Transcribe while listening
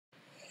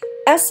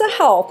Esse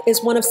Health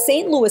is one of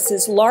St.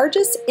 Louis's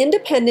largest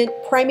independent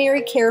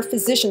primary care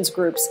physicians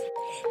groups.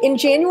 In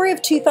January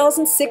of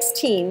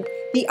 2016,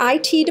 the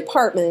IT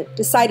department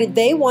decided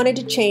they wanted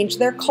to change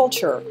their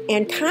culture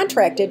and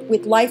contracted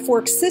with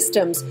LifeWork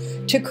Systems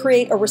to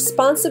create a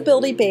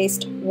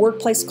responsibility-based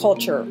workplace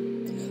culture.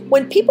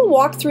 When people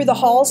walk through the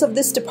halls of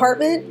this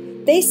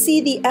department, they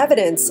see the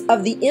evidence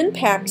of the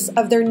impacts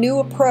of their new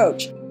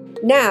approach.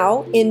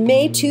 Now, in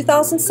May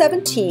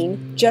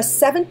 2017, just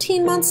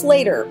 17 months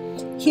later,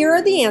 here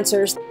are the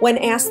answers when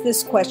asked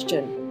this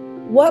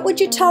question. What would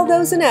you tell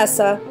those in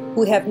Esse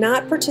who have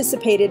not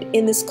participated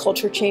in this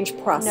culture change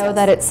process? I know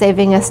that it's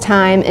saving us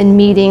time in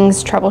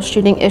meetings,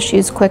 troubleshooting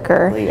issues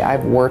quicker.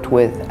 I've worked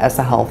with Esse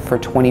Health for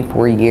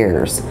 24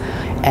 years,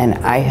 and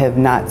I have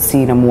not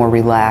seen a more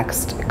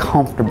relaxed,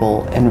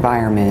 comfortable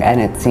environment, and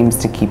it seems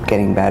to keep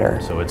getting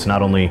better. So it's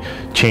not only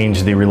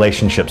changed the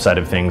relationship side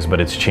of things, but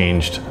it's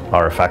changed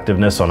our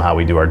effectiveness on how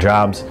we do our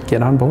jobs.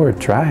 Get on board,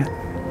 try it.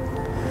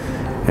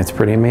 It's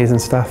pretty amazing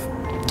stuff.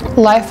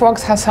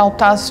 LifeWorks has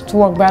helped us to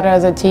work better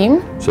as a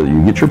team. So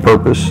you get your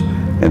purpose,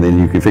 and then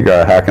you can figure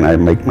out how can I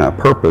make my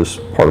purpose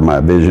part of my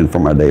vision for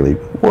my daily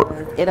work.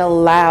 It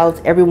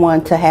allows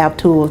everyone to have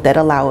tools that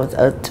allow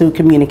us to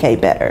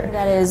communicate better.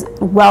 That is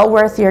well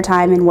worth your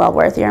time and well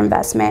worth your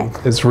investment.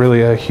 It's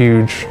really a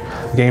huge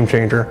game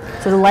changer.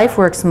 So the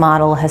LifeWorks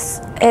model is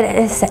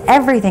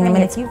everything. I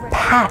mean, it's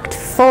packed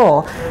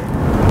full.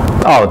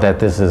 Oh, that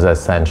this is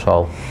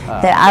essential.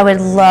 That I would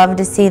love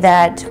to see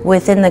that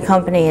within the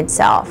company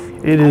itself.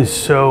 It is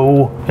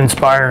so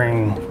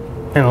inspiring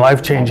and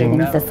life-changing.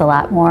 It's just a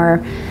lot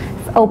more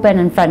open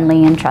and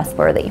friendly and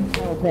trustworthy.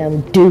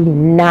 Do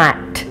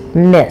not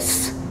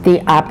miss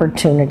the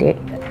opportunity.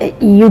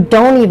 You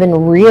don't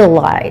even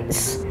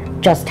realize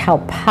just how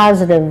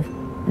positive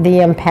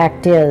the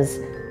impact is.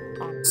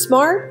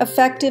 Smart,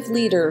 effective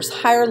leaders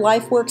hire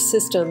LifeWork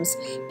Systems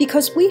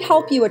because we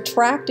help you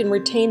attract and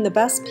retain the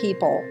best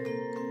people.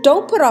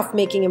 Don't put off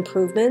making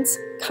improvements.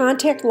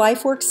 Contact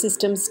LifeWork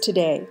Systems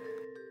today.